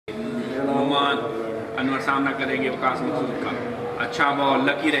अनवर सामना करेंगे वकास मकसूद का। अच्छा बॉल,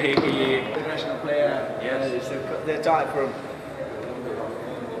 लकी रहे कि ये international player. Yes, they're tied from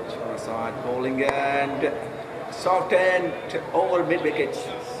side bowling and soft end over mid wicket.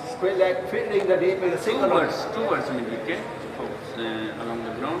 Square leg fielding the deep with a single run. towards mid wicket, along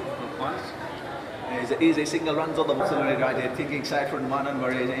the ground for once. Easy single runs on the absolutely right. They're thinking side from Noman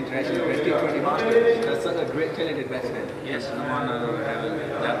Anwar is an international T20 master. That's such a great talented batsman. Yes, Noman Anwar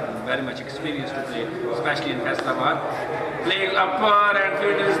have very much experience to play, especially in Hyderabad. Playing upper and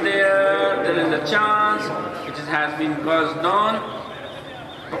field is there. There is a chance which has been caused down.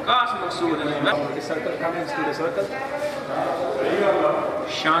 Waqas Maqsood is well. The circle comes to the circle.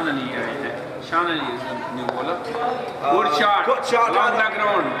 Shan Ali is the new bowler. Good shot on the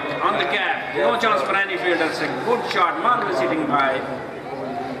ground, on the gap. No chance for any fielders. A good shot, marvelous hitting by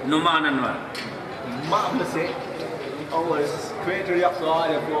Noman Anwar. Marvelous hit. Over straight up the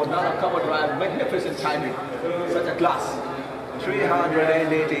line for another cover drive. Magnificent timing. Such a class.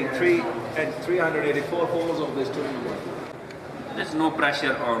 383 and 384 balls of this tournament. There's no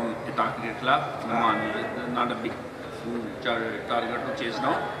pressure on Atta Cricket Club. Noman is not a big target to chase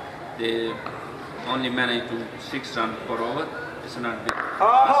down. They only managed to 6 runs per over. It's not big.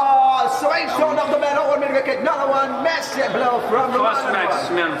 Sweet shot of the man over mid wicket. Another one, massive blow from Noman First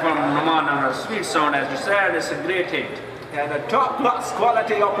batsman from Noman Anwar. Sweet sound, as you said, it's a great hit. And a top class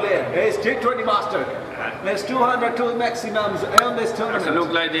quality of player. He's T20 master. There's 202 maximums on this tournament. It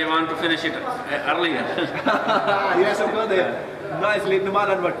looks like they want to finish it earlier. Yes, of course they. Nicely, Noman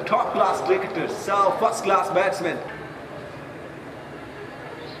Anwar, top class cricketer, so first class batsman.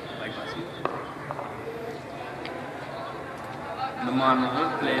 Noman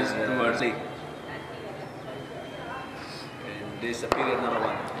Anwar plays towards it. And disappeared another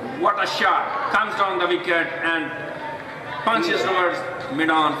one. What a shot! Comes down the wicket and punches towards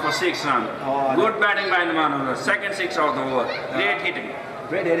mid-on for 6 runs. Good batting by Noman Anwar. Second 6 of the over. Great hitting.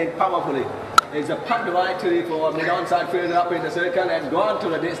 Great hitting, powerfully. It's a pumped victory for mid-on side fielder up in the circle and gone to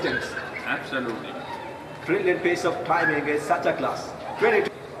the distance. Absolutely. Brilliant piece of timing is such a class. Credit.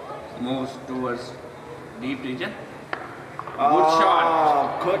 Moves towards deep region. Good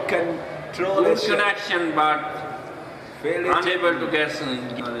shot. Good control. Good connection, but unable to get.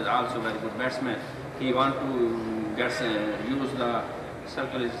 He is also very good batsman. He want to get use the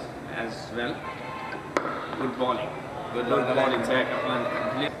circle as well. Good bowling. Good bowling back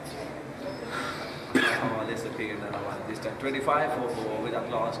up. This is another one. This time 25 for 4 without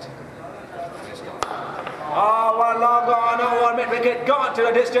lost. One long gone, one mid wicket gone to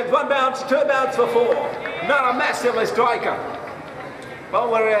the distance. 1 bounce, 2 bounce for 4. Not a massive striker.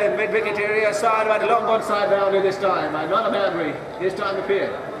 Over mid wicket area side, but long gone side boundary this time. Not a boundary. This time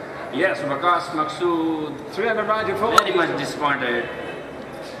appeared. Yes, Waqas Maqsood 394. Very much disappointed.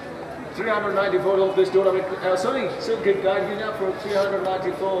 394 of this tournament. Sorry, so good guy giving up for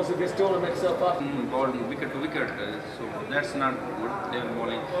 394 of this tournament so far. Bowling wicket to wicket, so that's not good. They are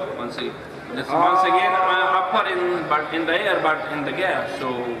bowling once again. This once again upper in the air, but in the gap. So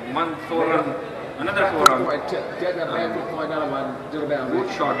 1 4 run, another 4 run. Take a backward point, another one to the boundary.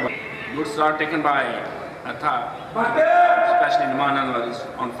 Good shot. Good shot taken by Atta. Especially Noman Anwar is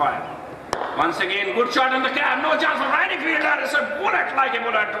on fire. Once again, good shot in the cap, no chance for any fielder. It's a bullet like a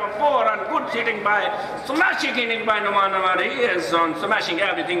bullet to a 4 and good hitting by, smashing hitting by Noman Anwar. He is on smashing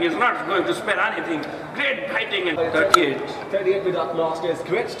everything. He's not going to spare anything. Great hitting in 38. 38 without lost is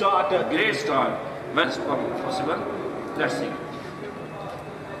great start. Great start. When possible. Let's see.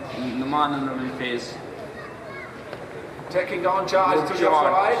 Noman Anwar will face. Taking on charge to the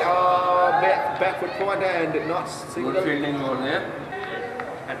side. Backward point and not single. Good fielding over there.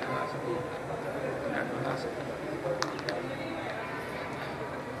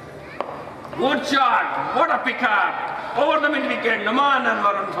 Good shot, what a pickup, over the mid wicket, Noman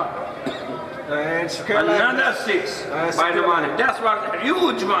Anwar on fire. Another 6 by Noman. That was a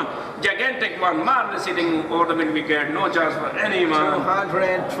huge one, gigantic one, marvelous hitting over the mid wicket, no chance for anyone.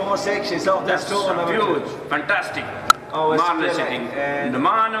 204 sections of this tournament. Huge, fantastic, marvelous hitting.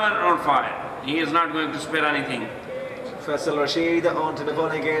 Noman Anwar on fire. He is not going to spare anything. Faisal Rashid onto the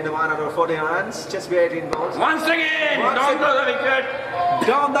bowling again, Noman Anwar 40 runs, just be 18 balls. Once again, down to the wicket.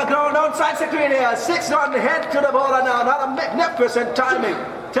 Down the ground, outside Secretariat, 6 run head to the bowler now, another magnificent timing.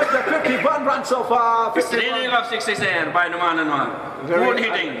 Take the 51 runs so far. Training of 66 by Noman Anwar. Good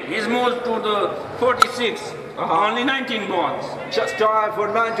hitting. He's moved to the 46. Only 19 balls. Just time for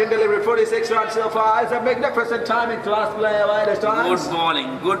 19 delivery, 46 runs so far. It's a magnificent timing, class player by this time.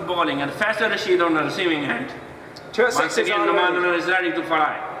 Good bowling. And Faisal Rashid on the receiving end. Once again, Noman Anwar is ready to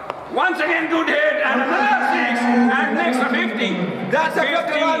fly. Once again, good hit and another 6 and next to 50. That's a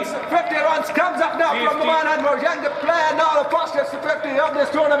 50 runs. 50 runs comes up now 50. From Noman Anwar. Young player now, the fastest 50 of this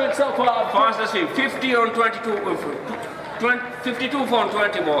tournament so far. Fastest 50 on 52 for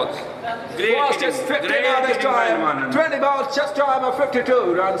 20 balls. Great. Fastest 50 now this time. 20 balls, just time of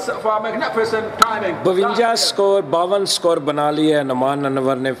 52 runs for magnificent timing. 52 score बना लिए है नोमान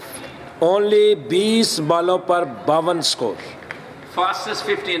अनवर ने. Only 20 बालों पर 52 score. Fastest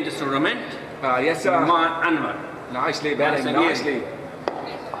 50 in this tournament. Yes, sir. Noman Anwar. Nicely batting, nicely.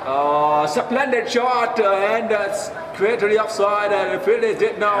 Splendid shot and straight offside, and the field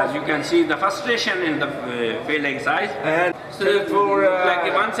did now. As you can see, the frustration in the fielding side. And so for like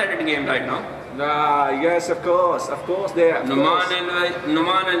a one-sided game right now. Yes, of course, there.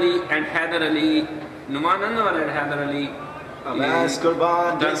 Noman Ali and Haider Ali. Noman Anwar and Haider Ali. That's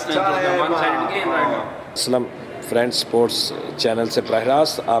Qurban this time. One-sided game right now. Aslam friends sports channel से बराह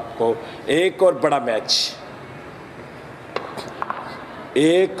रास्त आपको एक और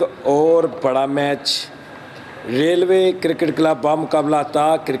बड़ा match railway cricket club बामुकाबला था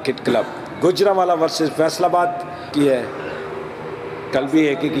cricket club Gujranwala versus Faisalabad की है. कल भी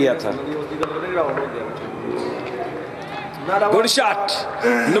एक ही किया था. Good shot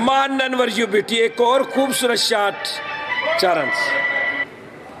Noman Anwar you beauty. एक और खूबसूरत शॉट. 4 रन.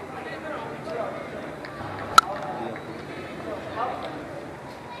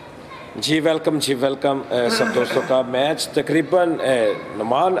 जी वेलकम सब दोस्तों का. मैच तकरीबन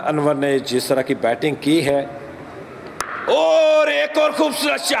नोमान अनवर ने जिस तरह की बैटिंग की है और एक और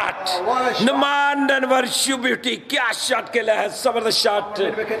खूबसूरत shot. Noman Anwar you beauty. क्या शॉट खेला है. जबरदस्त shot.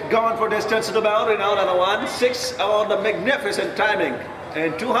 Gone for distance to the boundary now. And 1-6 on the magnificent timing.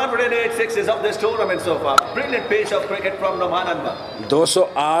 And 208 sixes of this tournament so far. Brilliant piece of cricket from Noman Anwar.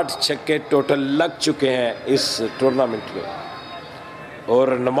 208 छक्के total लग चुके हैं इस tournament में और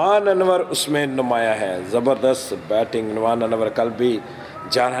नोमान अनवर उसमें नुमाया है. ज़बरदस्त बैटिंग. नोमान अनवर कल भी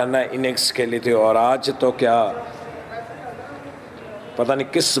जारहाना इनिंग्स खेली थी और आज तो क्या पता नहीं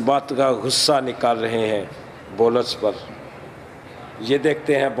किस बात का गुस्सा निकाल रहे हैं बॉलर्स पर. ये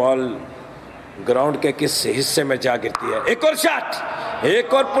देखते हैं बॉल ग्राउंड के किस हिस्से में जा गिरती है. एक और शॉट.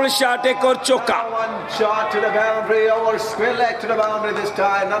 एक और पुल शॉट. एक और चौका. One shot to the boundary or square leg to the boundary this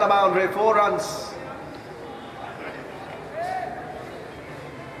time. Not a boundary. 4 runs.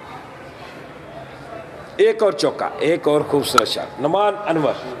 एक और चौका. एक और खूबसूरत शॉट. नोमान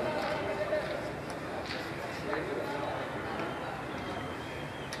अनवर.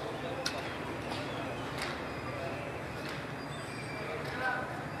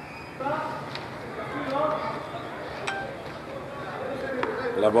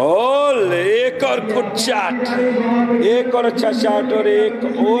 बॉल. एक और गुड शॉट. एक और अच्छा शॉट और एक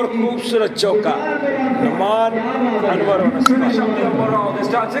और खूबसूरत चौका. नोमान अनवर.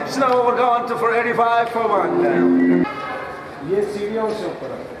 ये सीढ़ियों से ऊपर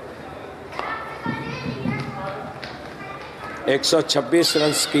 126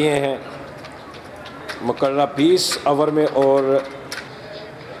 रन किए हैं मुकर्रर 20 ओवर में और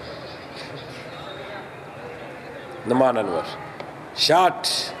Noman Anwar. Shot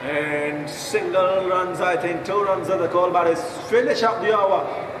and single runs. I think 2 runs of the call, but it's finish up the hour.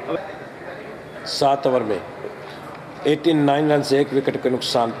 7 over में 89 रन से 1 विकेट के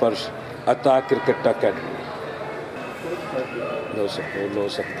नुकसान पर अता क्रिकेट अकेडमी. लो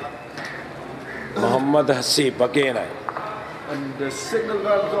सकते मोहम्मद हसीब अगेन आए and the single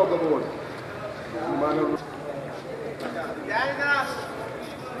runs on the board.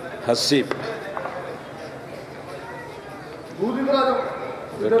 Haseeb.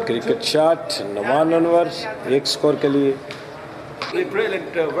 Cricket shot. Noman Anwar 1 score के लिए.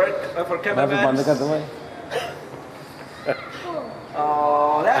 Brilliant work for मैं भी बंद कर दूँ.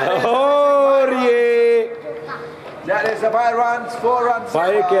 और ये that is 5 runs. 4 runs.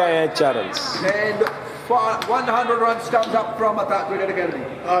 5 क्या है. 4 run. And 100 runs comes up from Atta Cricket Academy.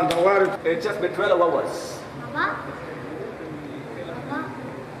 It's just been 12 overs.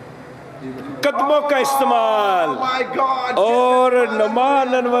 कदमों का इस्तेमाल और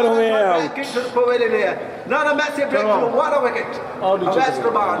नोमान अनवर हुए हैं out. Not a massive breakthrough. What a wicket. A best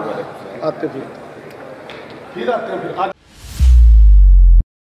Noman.